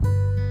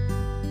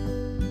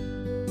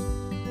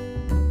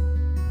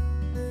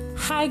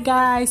Hi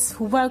guys,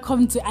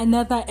 welcome to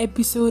another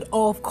episode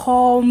of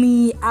Call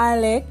Me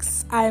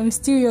Alex. I'm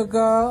still your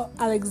girl,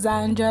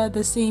 Alexandra,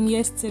 the same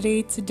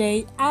yesterday,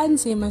 today, and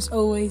same as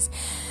always.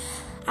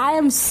 I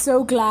am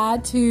so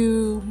glad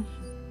to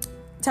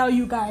tell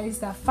you guys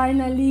that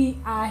finally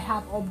I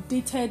have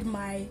updated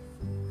my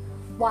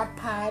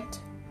Wattpad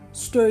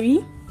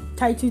story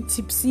titled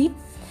Tipsy.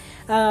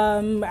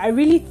 I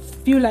really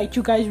feel like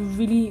you guys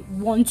really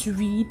want to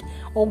read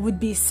or would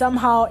be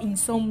somehow in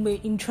some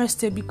way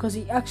interested, because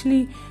it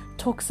actually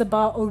talks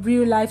about a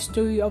real life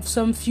story of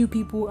some few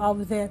people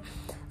out there.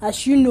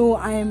 As you know,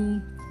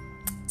 I'm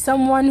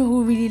someone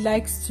who really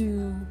likes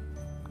to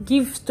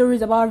give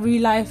stories about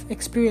real life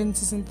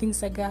experiences and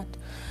things like that.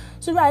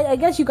 So I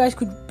guess you guys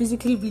could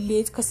basically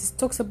relate, because it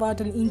talks about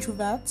an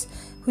introvert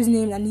who's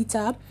named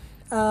Anita.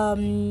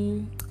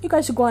 You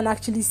guys should go and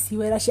actually see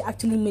whether she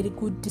actually made a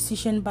good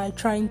decision by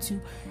trying to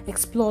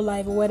explore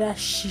life, or whether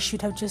she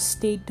should have just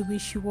stayed the way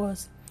she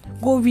was.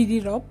 Go read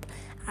it up,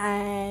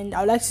 and I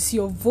would like to see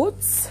your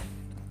votes.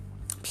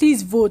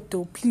 Please vote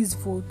though, please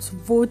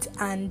vote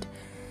and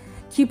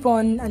keep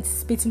on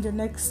anticipating the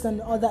next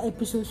and other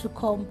episodes to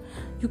come.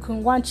 You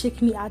can go and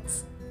check me at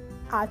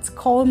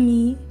Call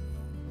Me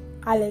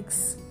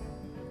Alex.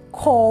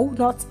 Call,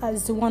 not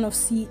as the one of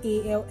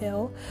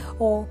CALL,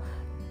 or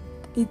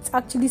it's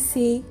actually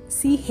say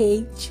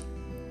CHALL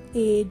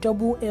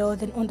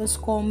then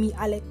underscore me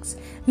Alex.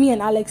 Me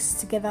and Alex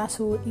together,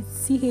 so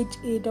it's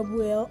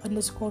CHALL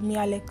underscore me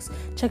Alex.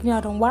 Check me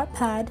out on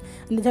Wattpad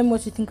and tell me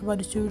what you think about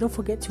the story. Don't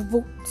forget to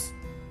vote.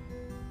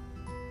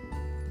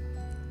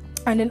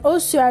 And then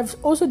I've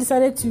also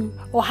decided to,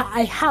 or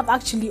I have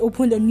actually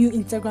opened a new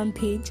Instagram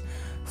page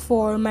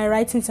for my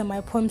writings and my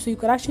poems, so you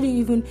could actually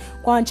even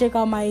go and check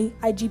out my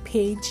IG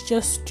page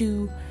just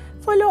to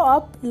follow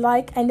up,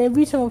 like, and then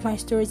read some of my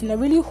stories. And I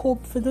really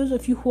hope, for those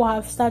of you who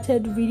have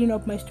started reading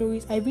up my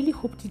stories, I really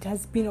hope it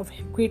has been of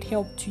great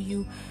help to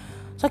you.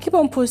 So I keep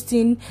on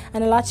posting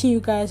and alerting you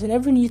guys on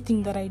every new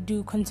thing that I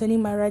do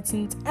concerning my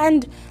writings.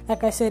 And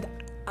like I said,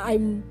 I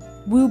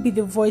will be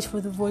the voice for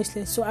the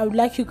voiceless. So I would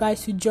like you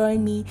guys to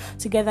join me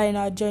together in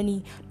our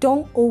journey.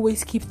 Don't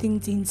always keep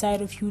things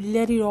inside of you.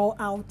 Let it all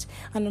out,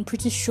 and I'm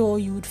pretty sure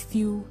you would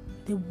feel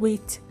the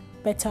weight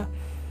better.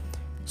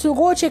 So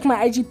go check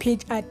my IG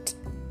page at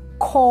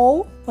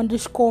Call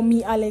underscore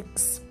me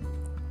Alex.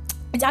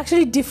 It's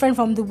actually different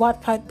from the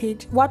Wattpad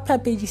page.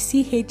 Wattpad page is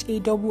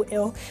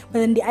CHALL, but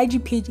then the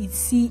IG page is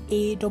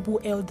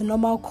CALL, the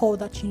normal call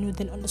that you know,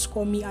 then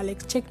underscore me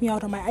Alex. Check me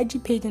out on my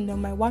IG page and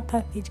on my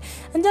Wattpad page,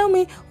 and tell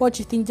me what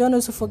you think. Don't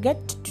also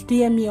forget to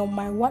DM me on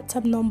my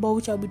WhatsApp number,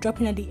 which I'll be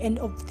dropping at the end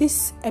of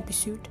this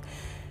episode.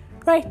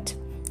 Right,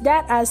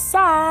 that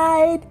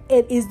aside,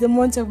 it is the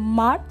month of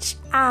March,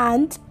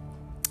 and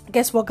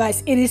guess what,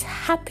 guys? It is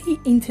Happy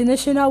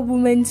International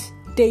Women's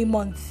Day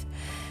month.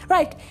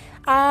 Right.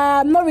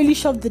 I'm not really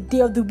sure of the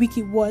day of the week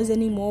it was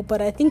anymore,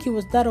 but I think it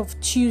was that of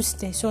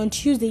Tuesday. So on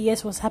Tuesday,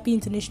 yes, was Happy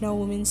International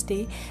Women's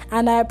Day.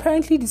 And I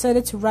apparently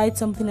decided to write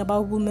something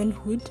about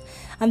womanhood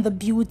and the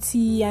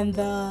beauty and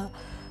the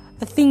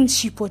things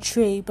she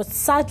portrays. But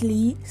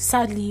sadly,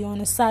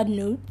 on a sad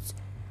note,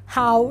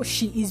 how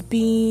she is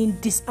being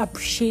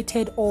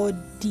disappreciated or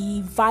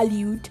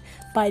devalued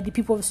by the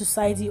people of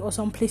society or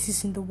some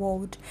places in the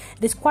world.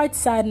 It is quite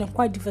sad and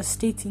quite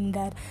devastating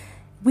that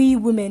we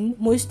women,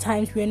 most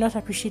times, we are not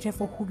appreciated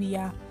for who we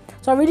are.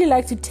 So I really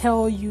like to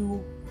tell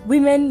you,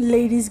 women,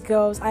 ladies,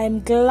 girls, I am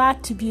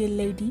glad to be a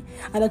lady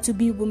and to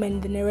be a woman in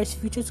the nearest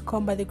future to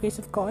come by the grace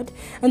of God.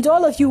 And to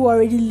all of you who are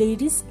already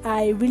ladies,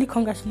 I really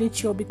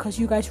congratulate you, because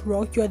you guys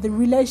rock. You are the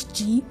realest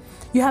G.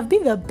 You have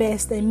been the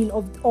best,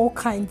 of all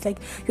kinds. Like,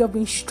 you have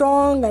been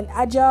strong and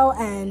agile,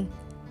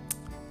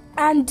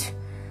 and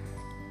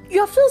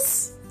you have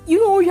just,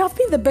 you have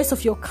been the best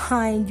of your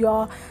kind. You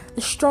are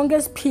the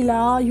strongest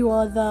pillar. You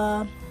are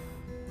the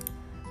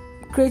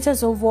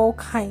greatest of all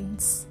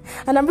kinds.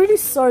 And I'm really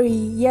sorry.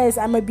 Yes,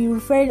 I might be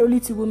referring only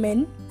to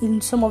women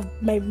in some of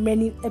my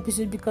many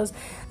episodes, because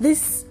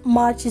this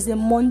March is a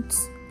month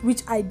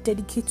which I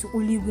dedicate to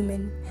only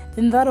women.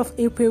 Then that of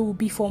April will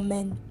be for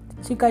men.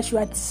 So you guys should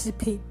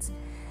anticipate.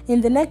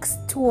 In the next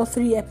 2 or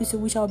 3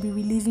 episodes, which I'll be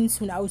releasing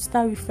soon, I will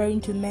start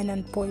referring to men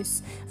and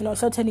boys, and I'll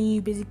start telling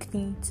you basic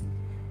things.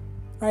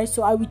 Right,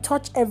 so I will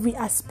touch every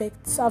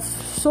aspect. So I've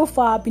so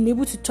far been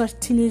able to touch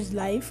teenage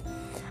life,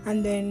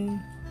 and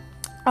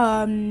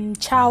then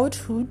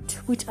childhood,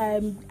 which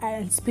I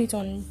anticipate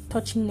on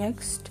touching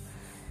next,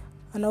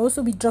 and I'll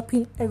also be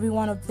dropping every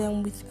one of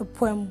them with a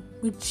poem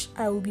which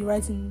I will be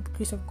writing in the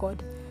grace of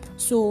God.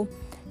 So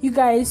you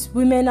guys,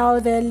 women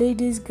out there,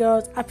 ladies,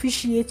 girls,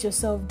 appreciate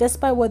yourself.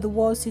 Despite what the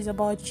world says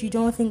about you,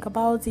 don't think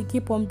about it.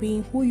 Keep on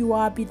being who you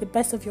are, be the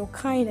best of your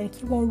kind, and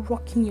keep on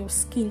rocking your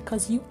skin,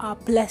 because you are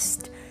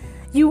blessed.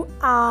 You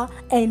are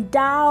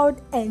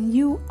endowed, and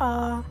you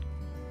are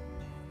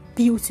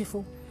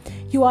beautiful.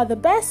 You are the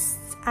best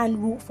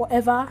and will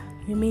forever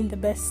remain the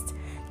best.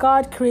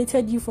 God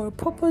created you for a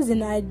purpose,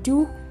 and I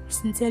do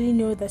sincerely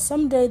know that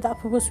someday that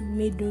purpose will be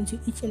made known to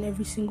each and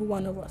every single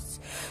one of us.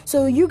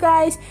 So you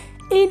guys,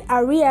 In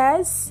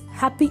arrears,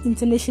 happy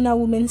International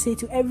Women's Day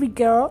to every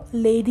girl,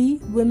 lady,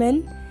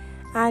 woman,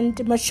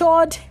 and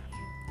matured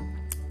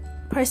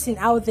person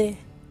out there.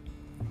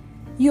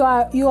 You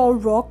are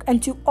rock,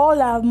 and to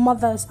all our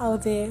mothers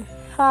out there,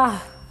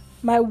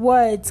 my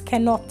words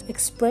cannot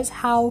express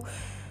how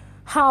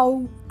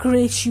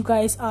great you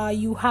guys are.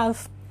 You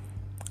have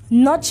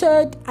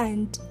nurtured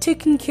and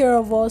taken care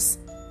of us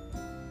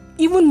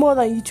even more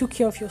than you took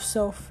care of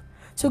yourself.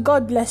 So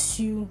God bless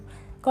you.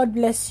 God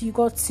bless you.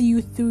 God see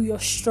you through your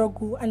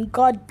struggle, and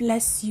God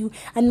bless you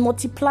and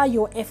multiply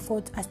your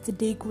effort as the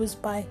day goes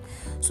by.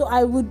 So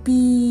I would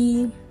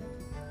be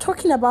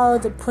talking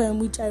about the poem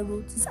which I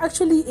wrote. It's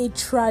actually a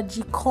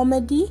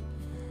tragicomedy,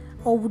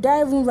 or would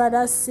I even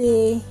rather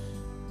say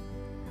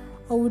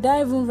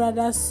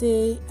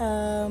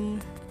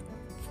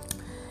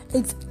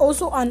it's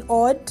also an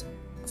ode.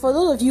 For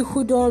those of you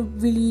who don't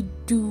really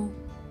do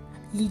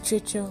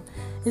literature,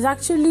 it's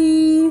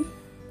actually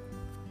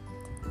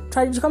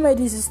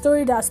tragicomedy is a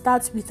story that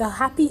starts with a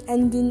happy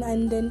ending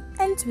and then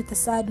ends with a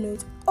sad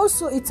note.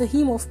 Also, it's a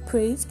hymn of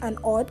praise and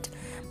ode.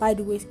 By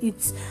the way,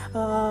 it's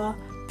a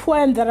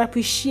poem that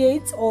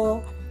appreciates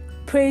or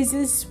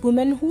praises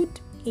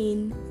womanhood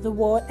in the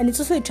world, and it's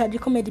also a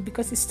tragicomedy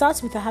because it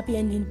starts with a happy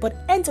ending but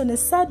ends on a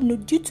sad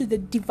note due to the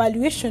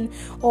devaluation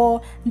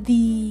or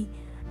the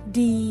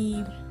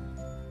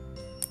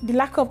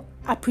lack of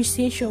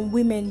appreciation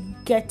women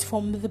get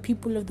from the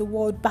people of the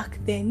world back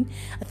then.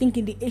 I think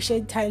in the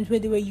ancient times where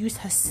they were used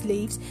as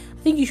slaves.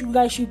 I think you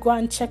guys should go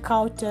and check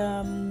out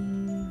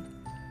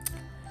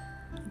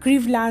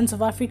Grieved Lands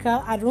of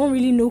Africa. I don't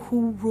really know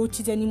who wrote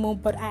it anymore,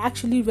 but I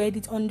actually read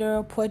it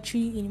under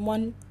poetry in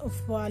one of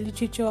our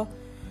literature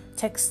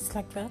texts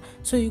like that.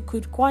 So you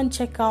could go and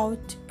check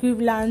out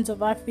Grieved Lands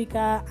of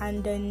Africa,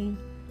 and then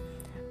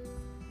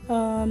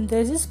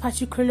there's this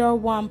particular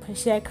one per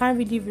se, I can't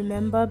really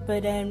remember,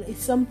 but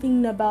it's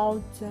something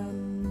about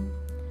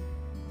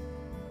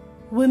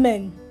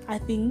women. I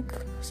think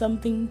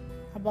something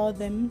about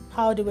them,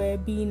 how they were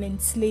being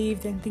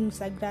enslaved and things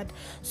like that.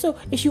 So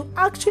if you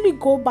actually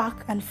go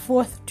back and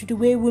forth to the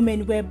way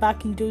women were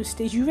back in those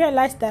days, you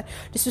realize that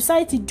the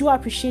society do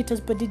appreciate us,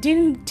 but they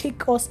didn't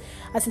take us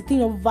as a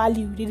thing of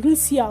value. They didn't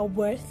see our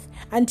worth.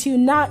 Until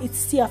now, it's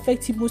still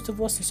affecting most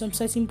of us in some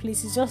certain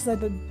places. Just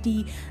that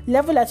the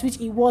level at which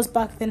it was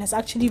back then has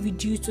actually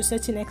reduced to a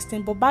certain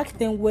extent. But back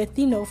then, we're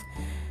thin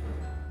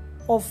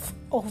of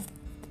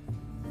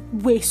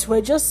waste.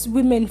 We're just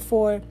women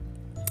for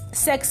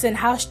sex and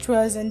house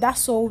chores, and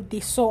that's all they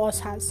saw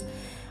us as.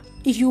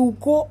 If you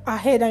go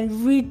ahead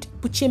and read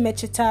Buche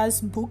Mecheta's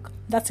book,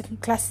 that's a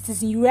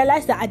classicism, you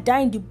realize that Ada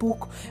in the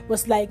book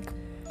was like,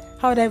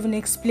 how would I even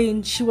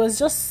explain? She was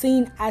just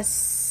seen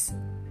as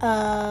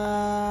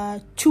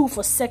tool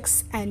for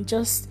sex and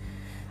just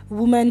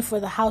woman for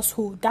the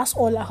household. That's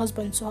all her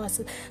husband saw us.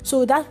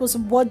 So that was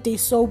what they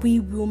saw we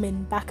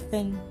women back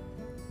then.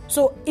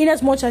 So in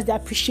as much as they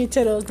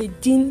appreciated us, they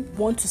didn't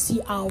want to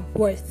see our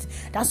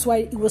worth. That's why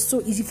it was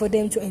so easy for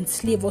them to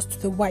enslave us to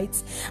the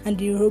whites and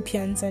the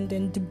Europeans and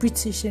then the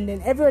British and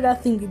then every other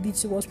thing they did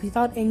to us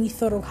without any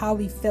thought of how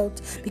we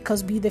felt,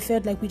 because they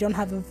felt like we don't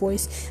have a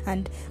voice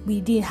and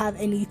we didn't have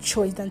any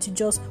choice than to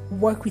just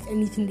work with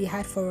anything they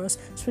had for us.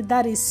 So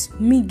that is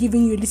me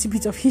giving you a little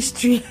bit of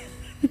history.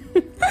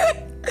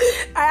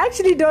 I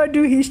actually don't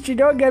do history,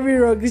 don't get me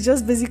wrong, it's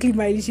just basically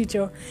my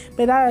literature.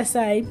 But that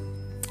aside,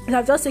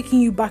 I'm just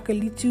taking you back a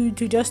little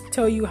to just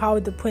tell you how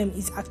the poem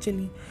is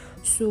actually.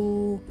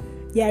 So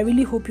yeah, I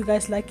really hope you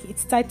guys like it.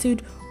 It's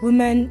titled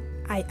Woman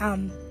I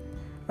Am,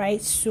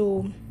 right?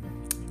 So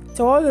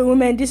to all the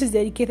women, this is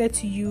dedicated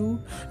to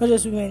you, not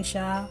just women,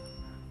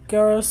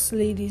 girls,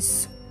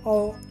 ladies,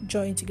 all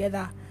join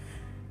together.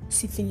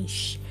 See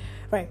finish,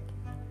 right?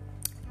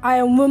 I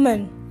am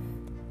woman,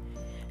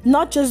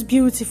 not just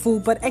beautiful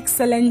but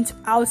excellent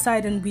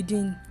outside and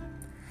within.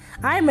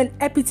 I am an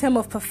epitome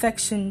of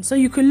perfection, so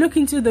you can look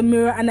into the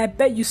mirror and I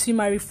bet you see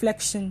my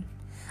reflection.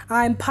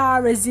 I am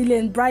power,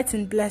 resilient, bright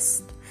and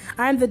blessed.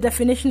 I am the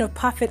definition of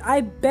perfect.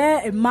 I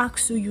bear a mark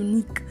so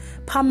unique,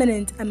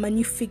 permanent and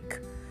magnifique.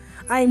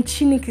 I am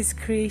Chinike's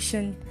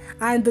creation.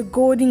 I am the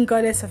golden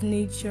goddess of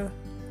nature.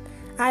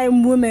 I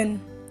am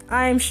woman.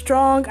 I am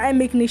strong. I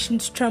make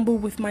nations tremble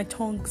with my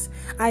tongues.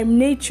 I am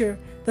nature,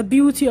 the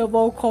beauty of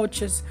all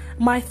cultures.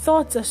 My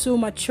thoughts are so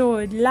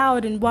matured,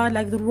 loud and wild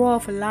like the roar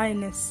of a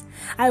lioness.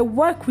 I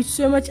work with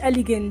so much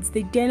elegance,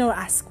 they dare not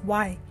ask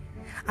why.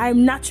 I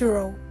am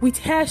natural, with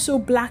hair so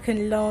black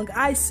and long,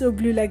 eyes so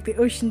blue like the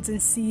oceans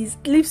and seas,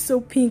 lips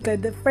so pink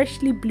like the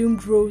freshly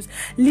bloomed rose,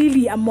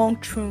 lily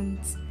among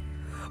thrones.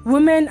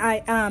 Woman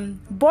I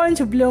am, born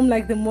to bloom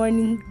like the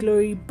morning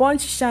glory, born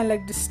to shine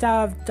like the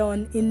star of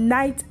dawn.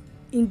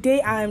 In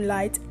day I am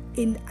light,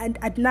 and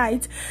at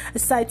night a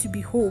sight to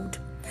behold.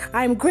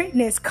 I am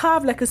greatness,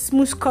 carved like a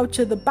smooth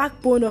sculpture, the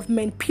backbone of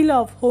men, pillar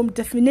of home,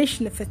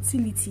 definition of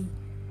fertility.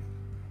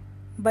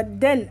 But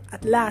then,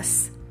 at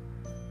last,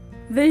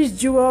 this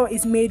jewel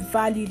is made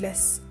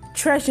valueless,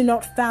 treasure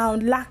not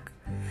found,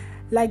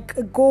 like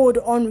a gold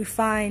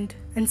unrefined.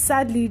 And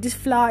sadly, this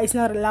flower is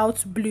not allowed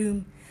to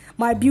bloom.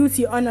 my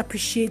beauty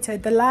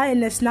unappreciated. The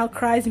lioness now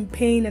cries in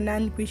pain and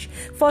anguish,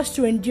 forced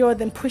to endure,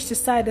 then pushed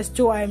aside as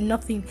though I am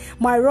nothing.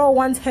 My roar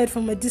once heard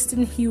from a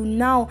distant hill,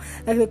 now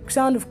like the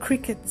sound of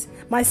crickets.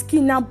 My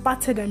skin now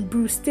battered and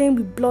bruised, stained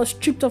with blood,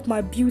 stripped of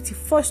my beauty,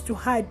 forced to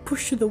hide,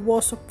 pushed to the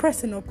wall,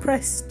 suppressed and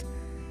oppressed.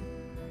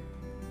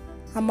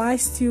 Am I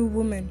still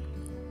woman?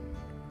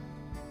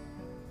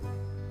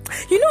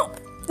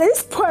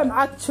 This poem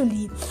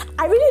actually,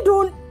 I really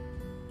don't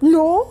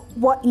know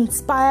what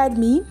inspired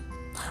me,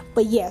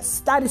 but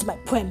yes, that is my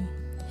poem.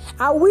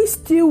 Are we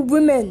still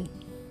women?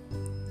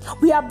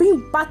 We are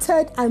being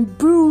battered and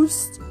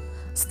bruised,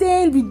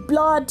 stained with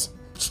blood,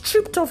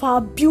 stripped of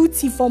our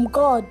beauty from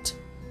God,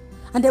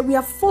 and then we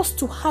are forced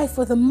to hide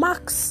for the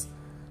marks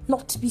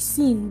not to be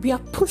seen. We are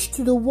pushed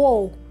to the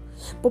wall,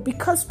 but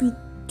because we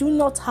do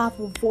not have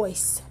a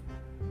voice.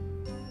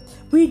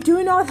 We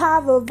do not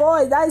have a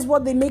voice. That is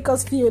what they make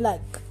us feel like.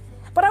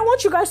 But I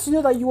want you guys to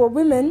know that you are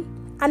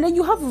women and that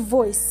you have a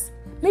voice.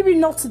 Maybe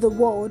not to the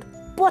world,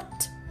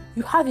 but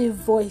you have a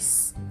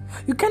voice.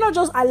 You cannot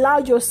just allow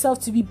yourself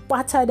to be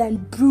battered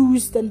and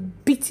bruised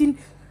and beaten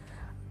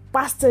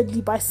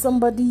bastardly by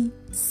somebody's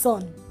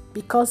son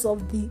because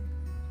of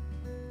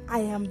I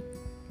am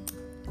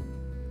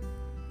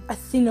a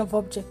thing of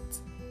object.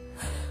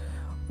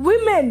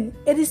 Women,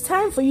 it is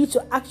time for you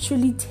to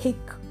actually take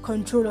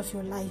control of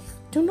your life.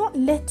 Do not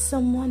let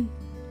someone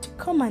to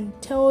come and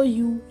tell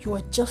you you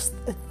are just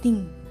a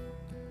thing.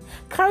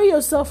 Carry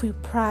yourself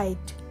with pride.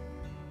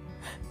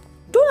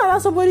 Don't allow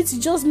somebody to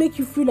just make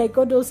you feel like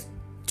all those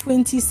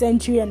 20th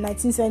century and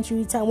 19th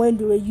century time when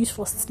they were used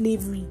for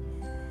slavery.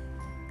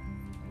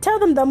 Tell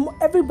them that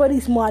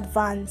everybody's more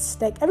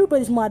advanced. Like,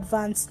 everybody's more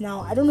advanced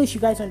now. I don't know if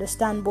you guys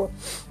understand, but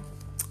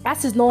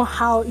that is not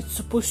how it's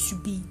supposed to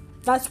be.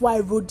 That's why I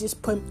wrote this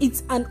poem.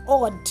 It's an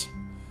ode.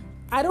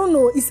 I don't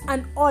know, it's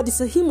an ode.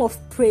 It's a hymn of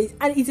praise,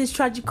 and it's a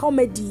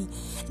tragicomedy.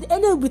 It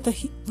ended with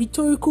a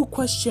rhetorical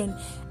question.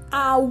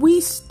 Are we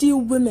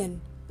still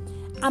women?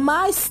 Am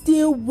I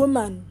still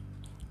woman?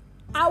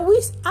 Are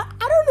we? I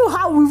don't know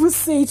how we would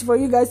say it for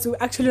you guys to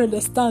actually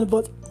understand,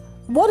 but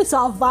what is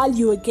our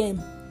value again?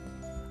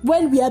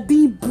 When we are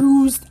being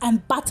bruised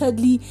and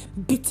batteredly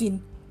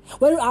beaten,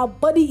 when our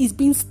body is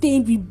being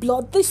stained with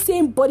blood, this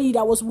same body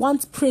that was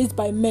once praised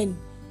by men.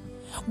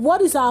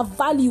 What is our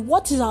value?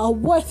 What is our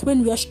worth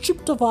when we are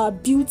stripped of our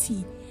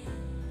beauty,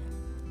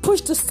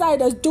 pushed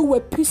aside as though we're a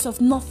piece of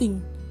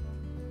nothing?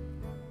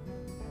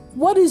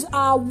 What is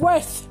our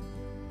worth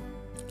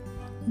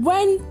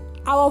when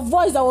our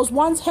voice that was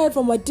once heard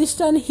from a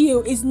distant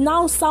hill is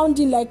now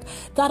sounding like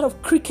that of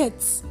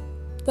crickets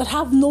that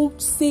have no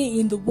say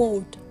in the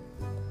world?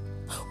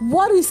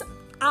 What is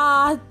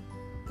our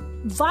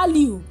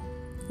value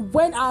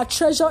when our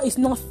treasure is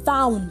not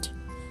found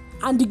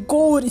and the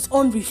gold is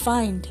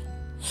unrefined?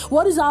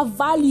 What is our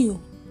value,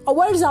 or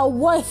what is our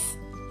worth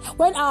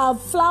when our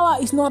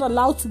flower is not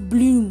allowed to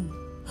bloom?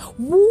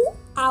 Who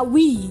are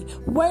we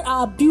when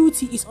our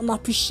beauty is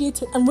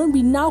unappreciated and when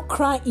we now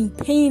cry in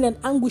pain and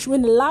anguish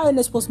when the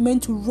lioness was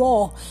meant to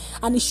roar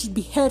and it should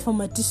be heard from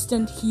a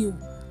distant hill?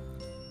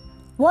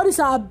 What is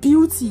our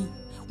beauty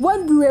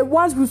when we were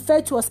once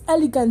referred to as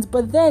elegant,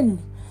 but then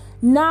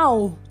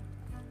now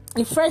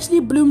a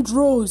freshly bloomed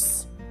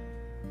rose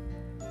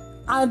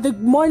and the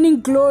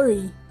morning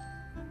glory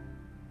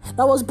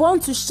that was born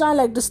to shine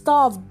like the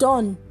star of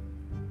dawn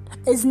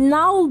is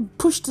now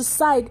pushed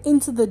aside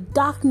into the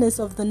darkness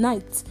of the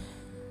night?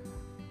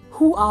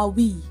 Who are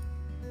we?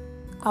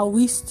 Are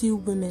we still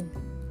women?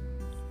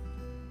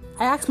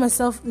 I ask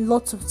myself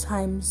lots of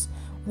times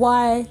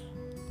why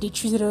they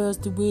treated us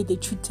the way they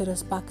treated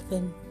us back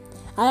then.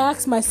 I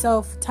ask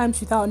myself times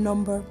without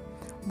number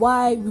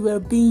why we were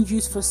being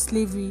used for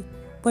slavery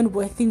when we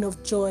were a thing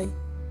of joy.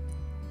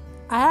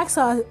 I ask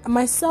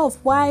myself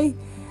why,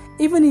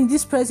 even in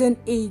this present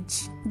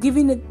age,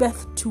 giving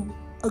birth to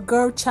a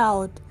girl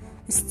child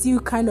is still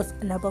kind of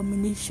an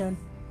abomination.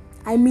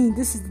 I mean,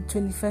 this is the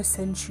 21st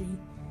century.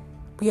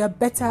 We are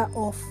better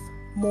off,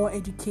 more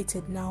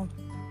educated now.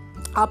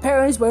 Our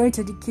parents weren't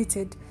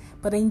educated,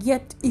 but and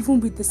yet, even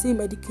with the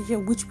same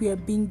education which we are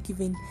being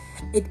given,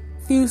 it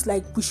feels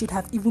like we should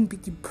have even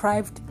been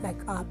deprived like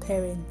our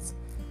parents.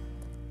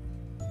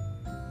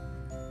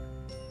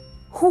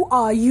 Who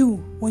are you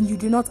when you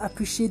do not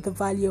appreciate the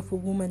value of a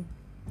woman?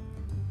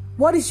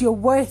 What is your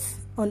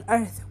worth on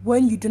earth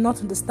when you do not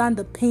understand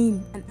the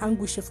pain and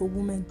anguish of a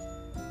woman?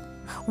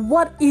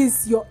 What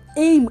is your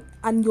aim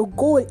and your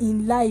goal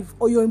in life,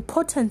 or your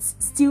importance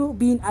still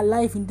being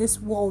alive in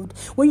this world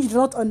when you do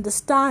not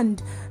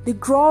understand the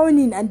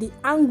groaning and the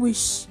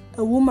anguish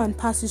a woman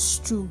passes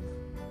through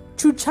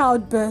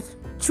childbirth,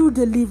 through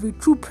delivery,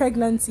 through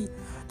pregnancy,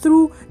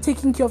 through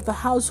taking care of the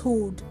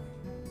household,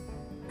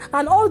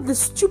 and all the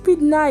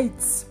stupid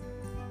nights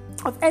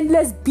of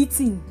endless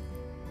beating,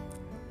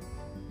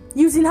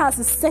 using her as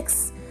a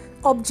sex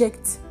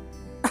object.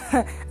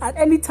 At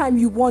any time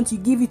you want, you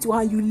give it to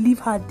her and you leave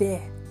her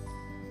there.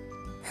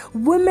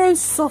 Women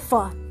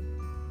suffer.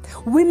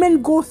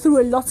 Women go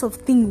through a lot of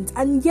things,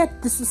 and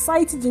yet the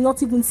society do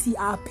not even see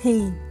our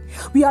pain.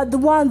 We are the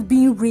ones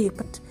being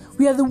raped.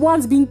 We are the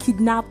ones being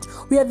kidnapped.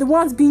 We are the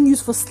ones being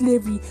used for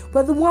slavery.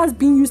 We're the ones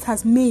being used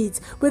as maids.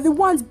 We're the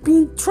ones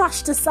being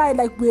trashed aside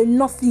like we're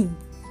nothing.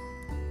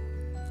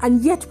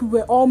 And yet we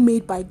were all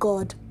made by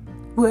God.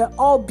 We were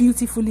all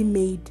beautifully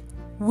made.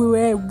 We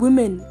were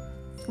women.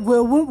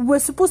 We're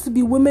supposed to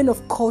be women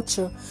of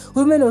culture,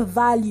 women of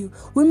value,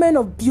 women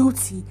of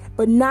beauty.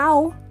 But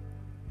now,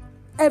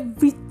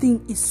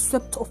 everything is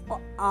swept off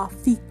our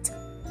feet.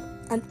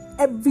 And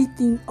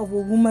everything of a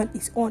woman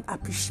is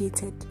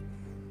unappreciated.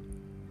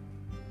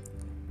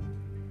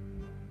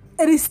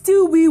 It is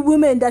still we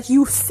women that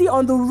you see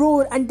on the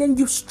road, and then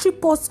you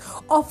strip us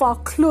of our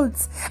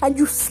clothes and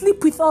you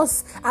sleep with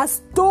us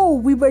as though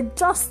we were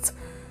just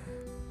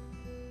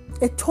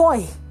a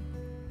toy.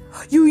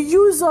 You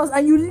use us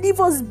and you leave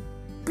us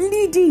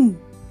bleeding.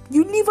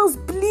 You leave us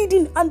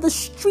bleeding on the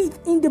street,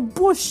 in the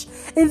bush,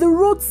 in the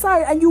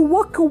roadside, and you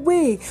walk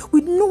away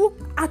with no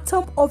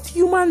atom of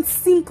human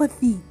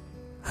sympathy,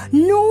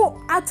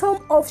 no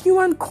atom of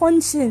human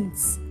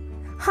conscience.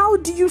 How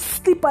do you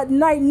sleep at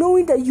night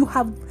knowing that you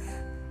have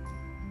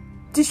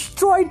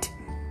destroyed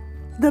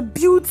the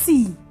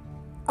beauty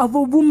of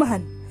a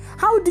woman?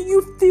 How do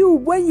you feel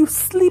when you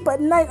sleep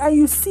at night and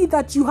you see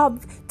that you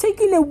have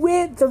taken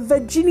away the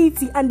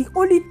virginity and the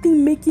only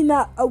thing making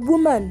her a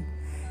woman?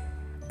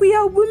 We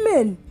are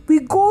women. We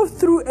go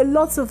through a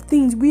lot of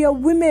things. We are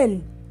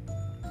women.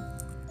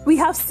 We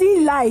have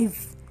seen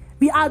life.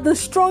 We are the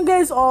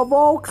strongest of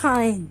all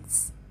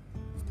kinds.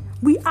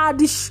 We are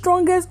the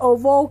strongest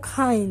of all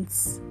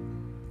kinds.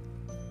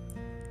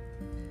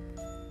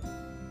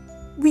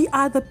 We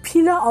are the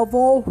pillar of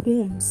all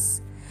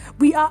homes.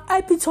 We are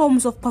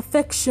epitomes of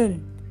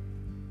perfection.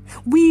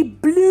 We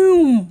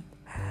bloom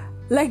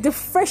like the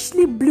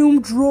freshly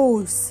bloomed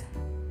rose.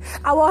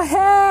 Our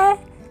hair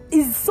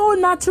is so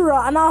natural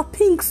and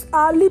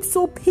our lips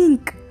so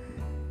pink,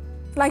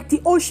 like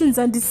the oceans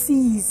and the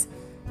seas.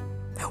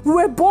 We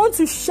were born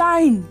to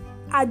shine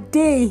at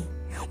day.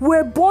 We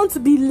were born to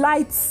be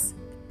lights.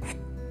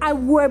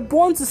 And we were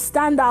born to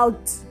stand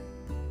out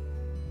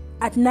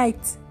at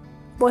night.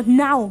 But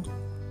now,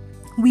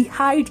 we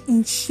hide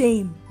in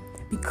shame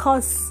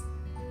because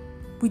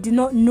we do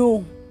not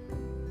know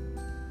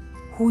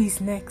who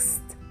is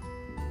next.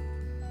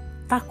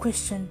 That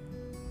question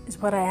is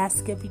what I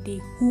ask every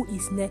day. Who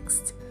is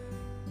next?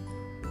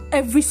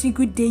 Every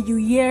single day you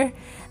hear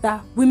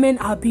that women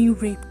are being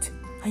raped,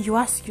 and you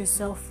ask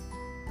yourself,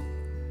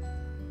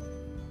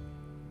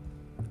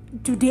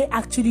 do they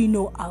actually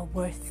know our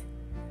worth?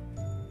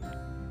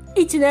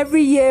 Each and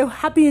every year,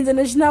 happy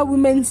International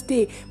Women's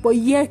Day, but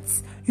yet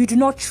you do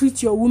not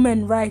treat your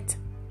woman right.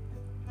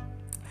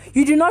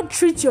 You do not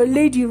treat your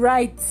lady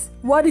right.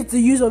 What is the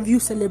use of you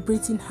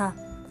celebrating her?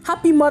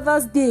 Happy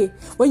Mother's Day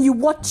when you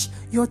watch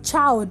your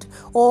child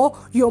or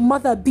your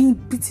mother being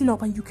beaten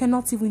up and you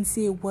cannot even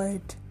say a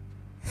word.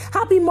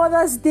 Happy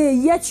Mother's Day,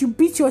 yet you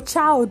beat your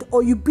child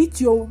or you beat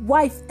your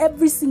wife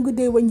every single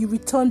day when you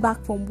return back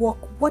from work.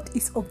 What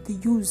is of the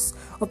use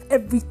of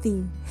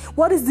everything?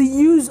 What is the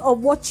use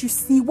of what you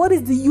see? What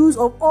is the use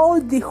of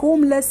all the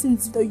home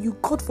lessons that you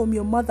got from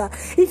your mother?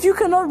 If you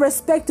cannot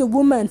respect a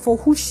woman for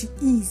who she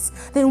is,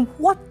 then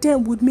what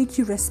then would make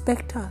you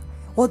respect her?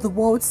 What the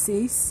world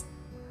says?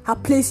 Her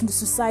place in the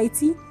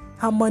society?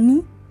 Her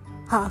money?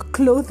 Her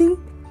clothing?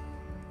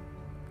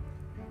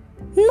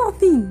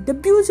 Nothing. The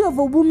beauty of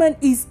a woman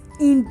is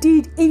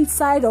indeed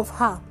inside of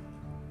her.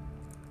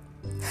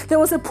 There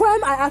was a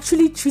poem I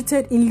actually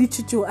treated in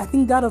literature, I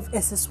think that of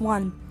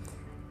SS1,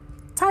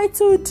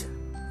 titled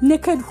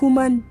Naked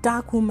Woman,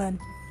 Dark Woman.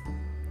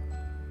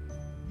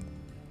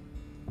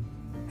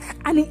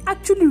 And it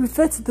actually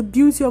referred to the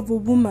beauty of a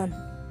woman.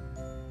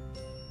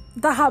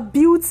 That her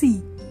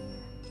beauty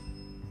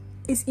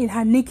is in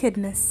her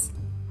nakedness.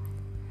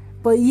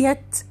 But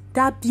yet,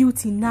 that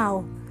beauty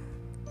now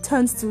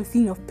turns to a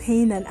thing of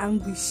pain and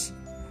anguish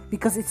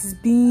because it is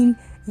being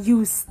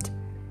used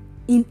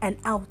in and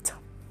out.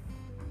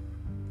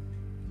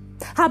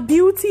 Her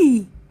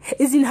beauty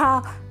is in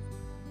her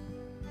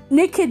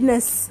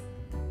nakedness.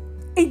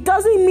 It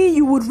doesn't mean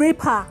you would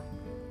rape her.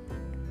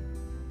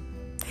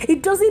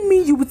 It doesn't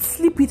mean you would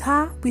sleep with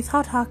her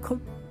without her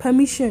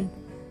permission.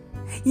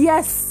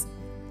 Yes,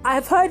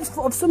 I've heard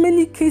of so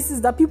many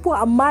cases that people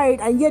are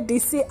married and yet they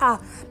say,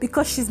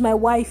 because she's my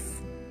wife,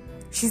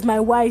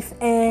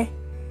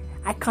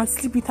 I can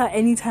sleep with her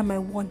anytime I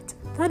want.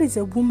 That is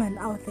a woman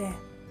out there.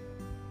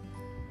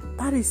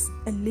 That is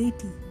a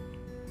lady.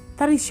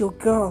 That is your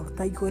girl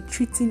that you are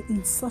treating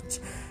in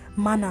such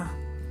manner.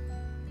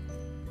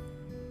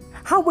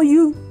 How would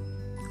you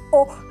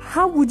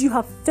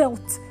have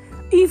felt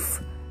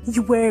if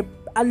you were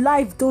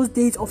alive those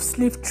days of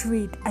slave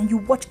trade and you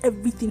watch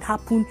everything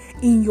happen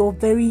in your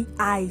very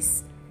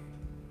eyes?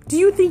 Do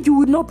you think you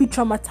would not be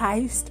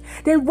traumatized?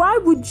 Then why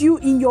would you,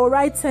 in your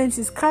right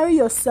senses, carry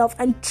yourself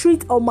and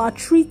treat or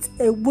maltreat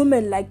a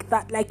woman like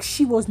that, like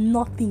she was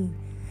nothing?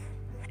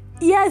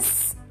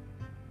 Yes,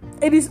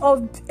 it is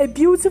a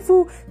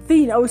beautiful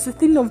thing, or it's a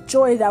thing of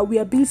joy that we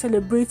are being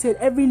celebrated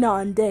every now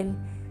and then.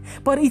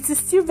 But it is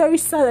still very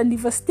sad and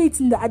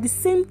devastating that at the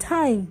same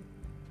time,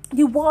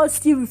 the world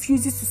still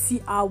refuses to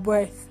see our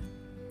worth.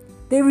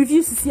 They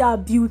refuse to see our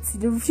beauty.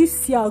 They refuse to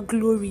see our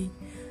glory.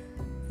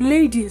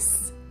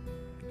 Ladies,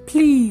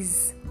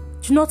 please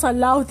do not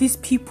allow these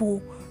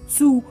people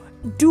to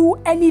do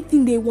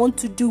anything they want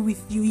to do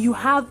with you. You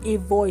have a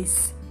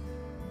voice.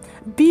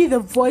 Be the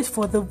voice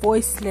for the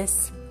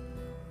voiceless.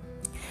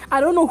 I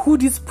don't know who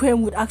this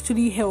poem would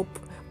actually help,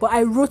 but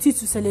I wrote it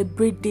to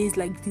celebrate days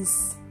like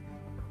this.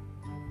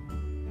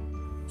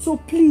 So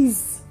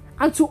please,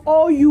 and to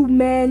all you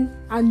men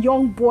and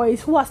young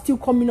boys who are still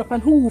coming up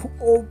and who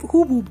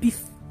will be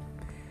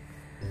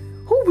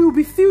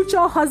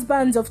future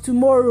husbands of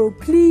tomorrow,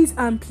 please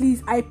and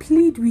please, I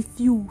plead with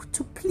you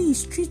to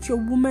please treat your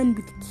woman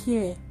with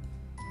care.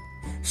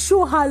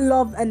 Show her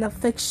love and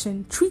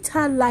affection. Treat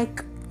her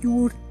like you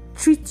would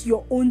treat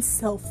your own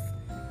self.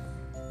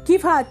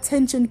 Give her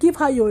attention. Give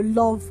her your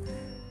love.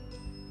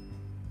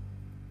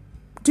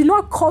 Do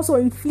not cause or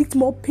inflict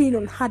more pain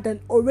on her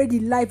than already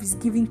life is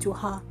giving to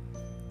her.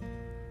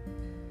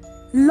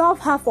 Love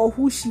her for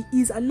who she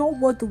is and not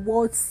what the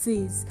world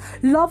says.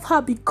 Love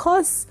her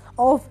because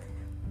of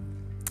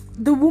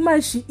the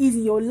woman she is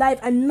in your life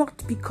and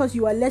not because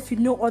you are left with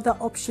no other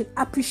option.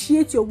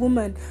 Appreciate your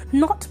woman,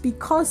 not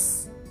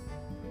because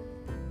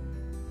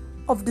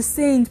of the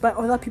sayings by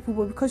other people,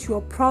 but because you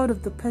are proud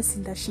of the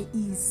person that she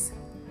is.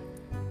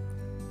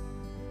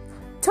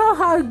 Tell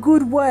her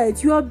good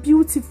words. You are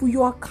beautiful,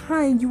 you are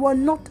kind, you are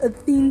not a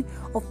thing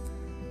of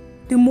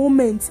the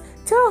moment.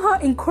 Tell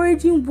her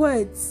encouraging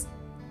words.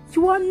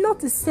 You are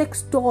not a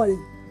sex doll.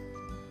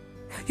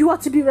 You are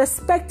to be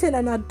respected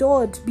and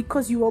adored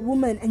because you are a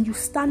woman and you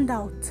stand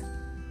out.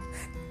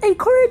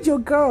 Encourage your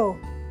girl.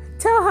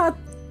 Tell her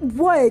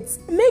words.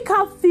 Make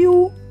her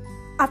feel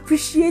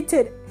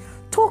appreciated.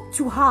 Talk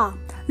to her.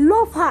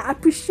 Love her.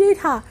 Appreciate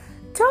her.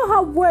 Tell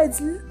her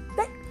words.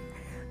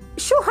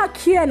 Show her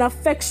care and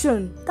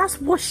affection.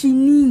 That's what she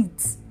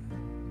needs.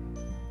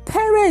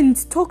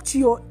 Parents, talk to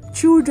your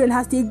children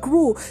as they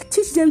grow.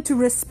 Teach them to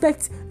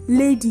respect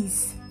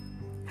ladies.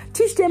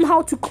 Teach them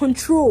how to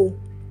control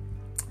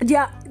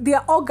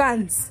their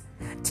organs.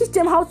 Teach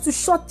them how to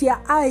shut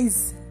their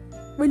eyes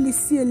when they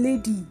see a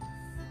lady.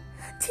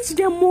 Teach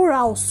them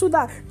morals so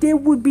that there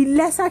will be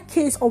lesser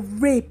case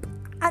of rape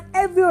and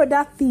every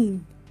other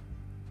thing.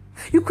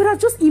 You could have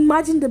just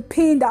imagined the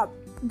pain that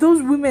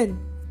those women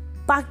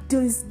back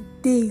those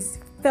days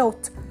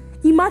felt.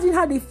 Imagine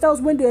how they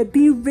felt when they were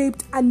being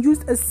raped and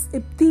used as a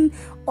thing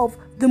of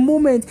the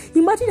moment.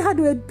 Imagine how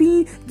they were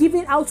being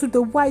given out to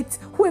the whites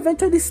who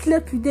eventually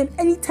slept with them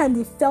anytime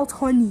they felt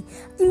horny.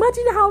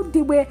 Imagine how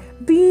they were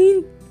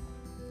being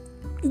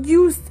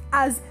used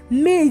as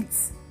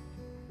maids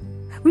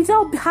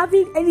without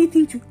having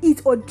anything to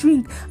eat or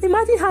drink.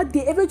 Imagine how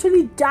they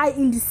eventually die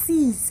in the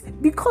seas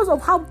because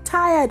of how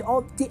tired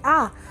they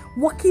are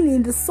walking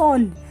in the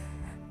sun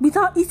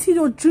without eating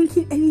or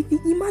drinking anything.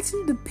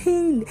 Imagine the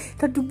pain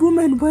that the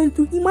woman went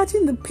through.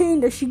 Imagine the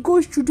pain that she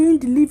goes through during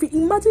delivery.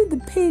 Imagine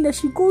the pain that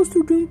she goes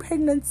through during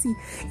pregnancy.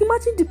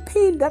 Imagine the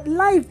pain that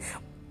life,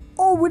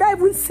 or would I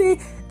even say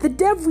the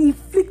devil,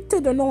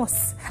 inflicted on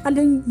us. And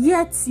then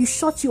yet you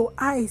shut your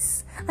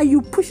eyes and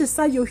you push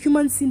aside your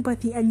human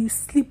sympathy and you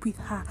sleep with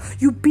her.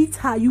 You beat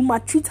her, you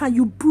maltreat her,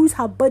 you bruise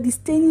her body,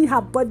 staining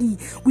her body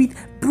with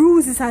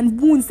bruises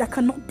and wounds that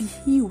cannot be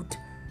healed.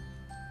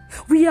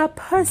 We are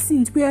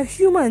persons, we are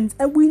humans,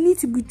 and we need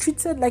to be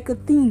treated like a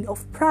thing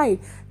of pride.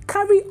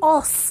 Carry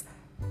us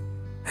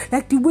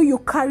like the way you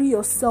carry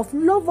yourself.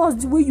 Love us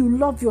the way you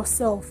love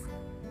yourself.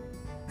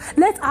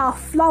 Let our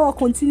flower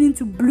continue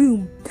to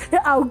bloom.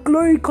 Let our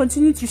glory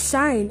continue to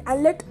shine.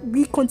 And let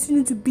we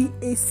continue to be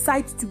a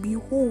sight to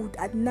behold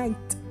at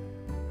night.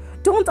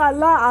 Don't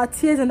allow our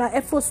tears and our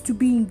efforts to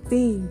be in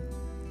vain.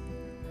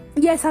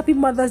 Yes, happy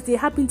Mother's Day,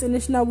 happy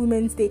International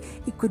Women's Day.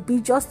 It could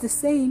be just the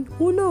same.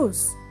 Who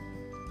knows?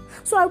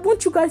 So I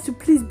want you guys to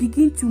please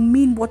begin to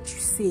mean what you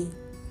say.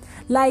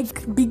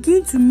 Like,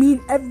 begin to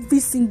mean every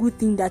single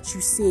thing that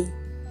you say.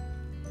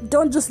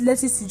 Don't just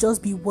let it to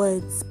just be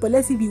words, but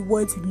let it be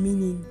words with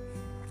meaning.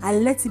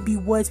 And let it be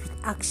words with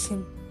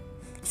action.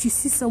 If you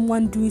see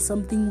someone doing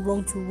something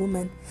wrong to a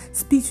woman,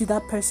 speak to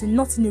that person,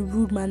 not in a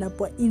rude manner,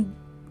 but in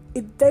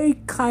a very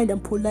kind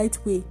and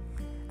polite way.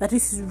 That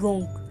this is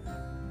wrong.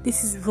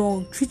 This is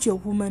wrong. Treat your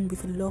woman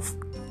with love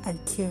and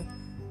care.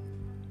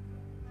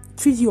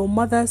 Treat your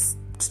mothers,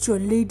 treat your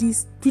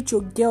ladies, treat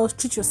your girls,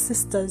 treat your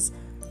sisters.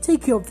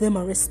 Take care of them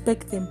and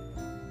respect them.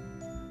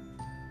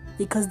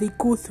 Because they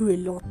go through a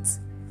lot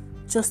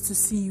just to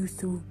see you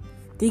through.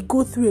 They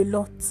go through a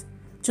lot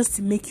just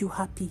to make you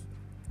happy.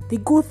 They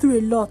go through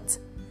a lot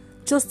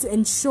just to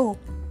ensure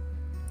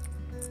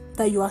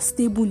that you are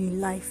stable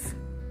in life.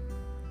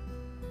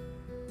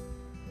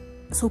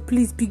 So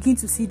please begin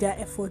to see their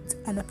effort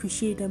and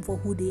appreciate them for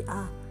who they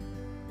are.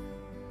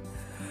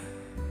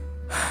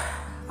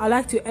 I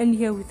like to end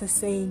here with a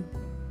saying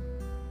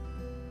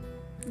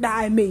that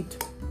I made.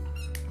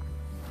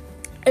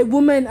 A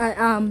woman I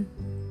am,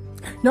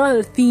 not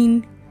a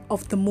thing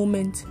of the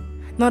moment,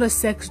 not a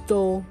sex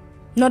doll,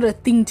 not a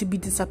thing to be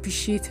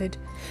disappreciated,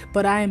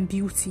 but I am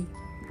beauty,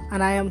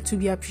 and I am to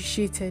be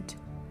appreciated.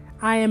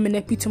 I am an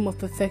epitome of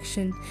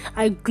perfection.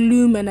 I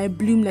gloom and I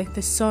bloom like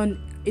the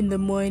sun in the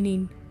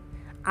morning.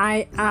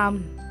 I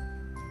am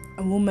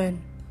a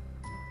woman,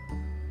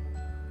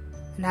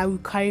 and I will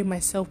carry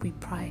myself with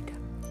pride.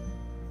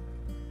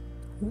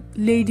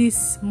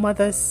 Ladies,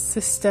 mothers,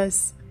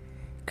 sisters,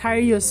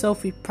 carry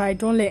yourself with pride.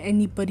 Don't let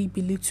anybody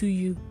belittle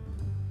you.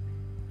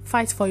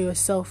 Fight for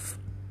yourself,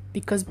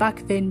 because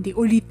back then the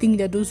only thing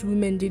that those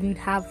women didn't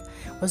have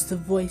was the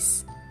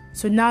voice.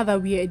 So now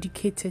that we are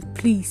educated,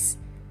 please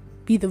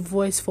be the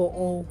voice for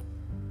all,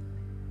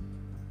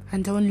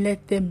 and don't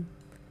let them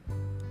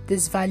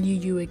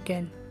disvalue you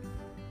again.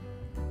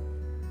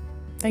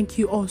 Thank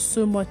you all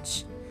so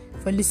much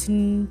for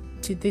listening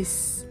to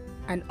this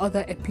and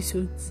other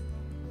episodes.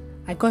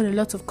 I got a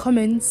lot of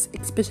comments,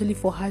 especially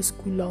for high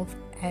school love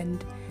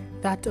and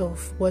that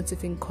of words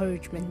of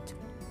encouragement.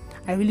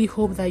 I really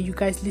hope that you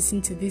guys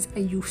listen to this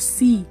and you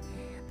see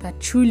that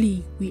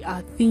truly we are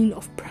a thing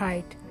of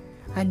pride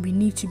and we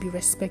need to be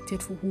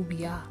respected for who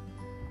we are.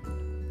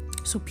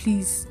 So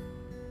please,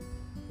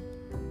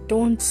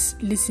 don't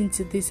listen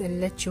to this and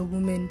let your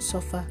woman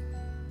suffer.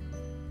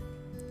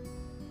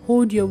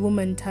 Hold your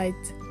woman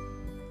tight.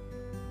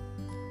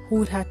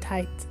 Hold her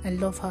tight and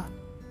love her.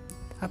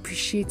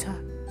 Appreciate her,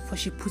 for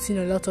she puts in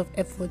a lot of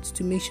efforts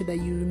to make sure that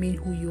you remain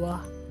who you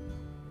are.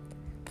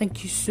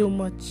 Thank you so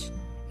much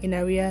in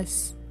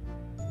arrears.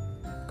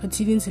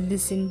 Continue to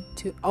listen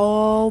to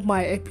all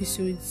my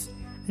episodes,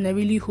 and I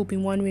really hope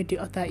in one way or the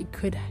other it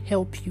could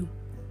help you.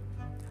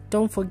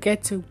 Don't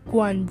forget to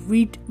go and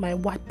read my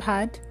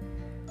Wattpad,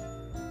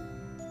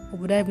 or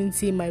would I even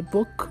say my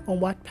book on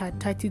Wattpad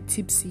titled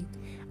Tipsy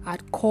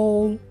at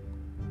call_me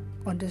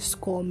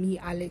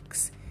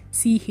Alex.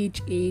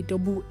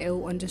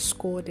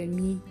 CHALL_ then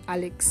me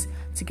Alex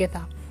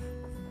together.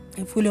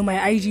 And follow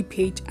my IG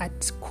page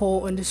at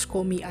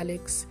call_me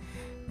Alex.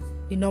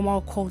 The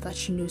normal call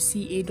that you know,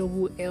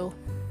 CALL.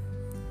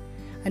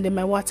 And then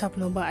my WhatsApp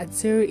number at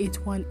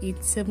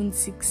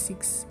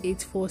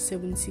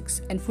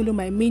 0818-766-8476. And follow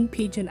my main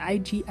page on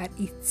IG at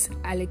It's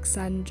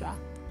Alexandra.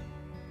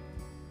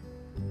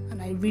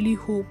 And I really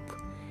hope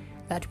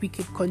that we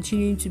can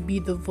continue to be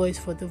the voice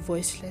for the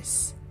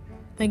voiceless.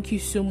 Thank you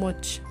so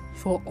much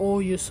for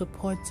all your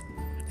support.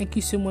 Thank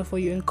you so much for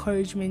your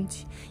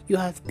encouragement. You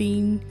have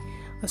been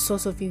a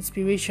source of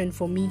inspiration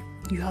for me.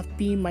 You have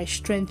been my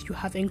strength. You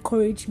have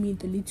encouraged me in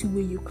the little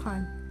way you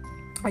can,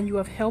 and you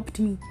have helped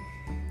me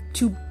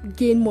to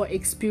gain more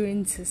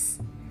experiences,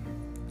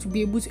 to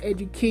be able to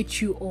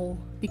educate you all,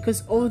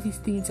 because all these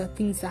things are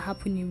things that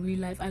happen in real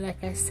life. And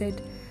like I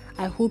said,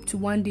 I hope to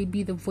one day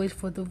be the voice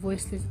for the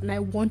voiceless, and I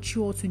want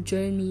you all to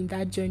join me in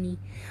that journey.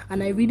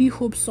 And I really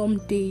hope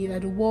someday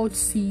that the world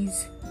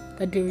sees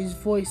that there is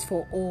voice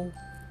for all.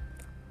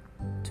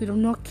 So do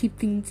not keep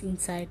things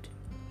inside.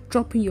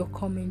 Drop in your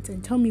comments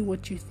and tell me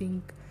what you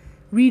think.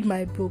 Read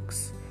my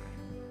books.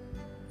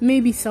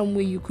 Maybe some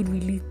way you could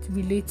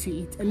relate to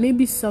it, and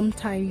maybe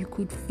sometime you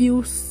could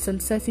feel some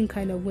certain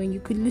kind of way. You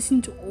could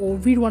listen to or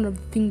read one of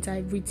the things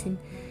I've written.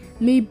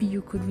 Maybe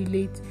you could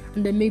relate,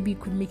 and then maybe it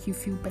could make you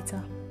feel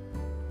better.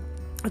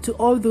 And to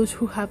all those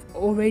who have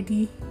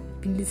already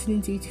been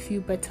listening to it to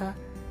feel better,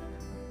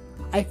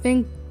 I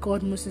thank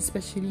God most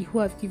especially, who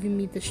have given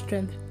me the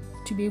strength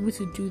to be able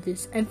to do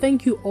this. And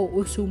thank you all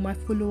also, my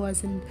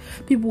followers and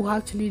people who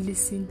actually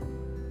listen.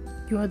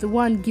 You are the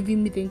one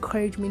giving me the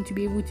encouragement to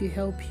be able to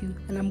help you,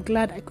 and I'm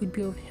glad I could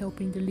be of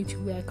help in the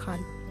little way I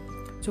can.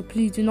 So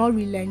please do not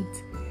relent,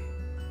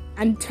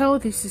 and tell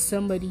this to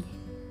somebody.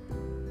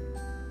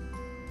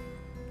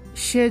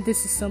 Share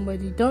this to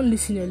somebody. Don't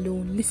listen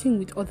alone. Listen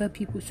with other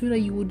people, so that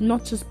you would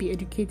not just be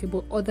educated,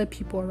 but other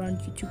people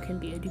around you too can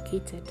be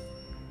educated.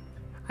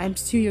 I'm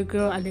still your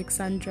girl,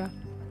 Alexandra.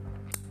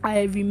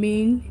 I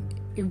remain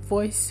a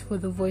voice for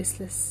the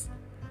voiceless.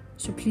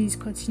 So please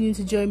continue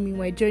to join me in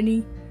my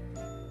journey,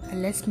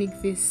 and let's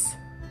make this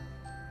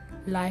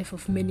life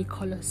of many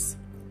colors.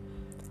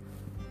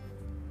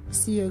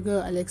 See your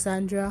girl,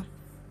 Alexandra,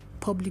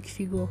 public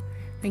figure.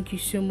 Thank you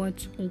so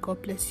much, and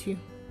God bless you.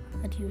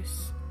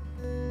 Adios.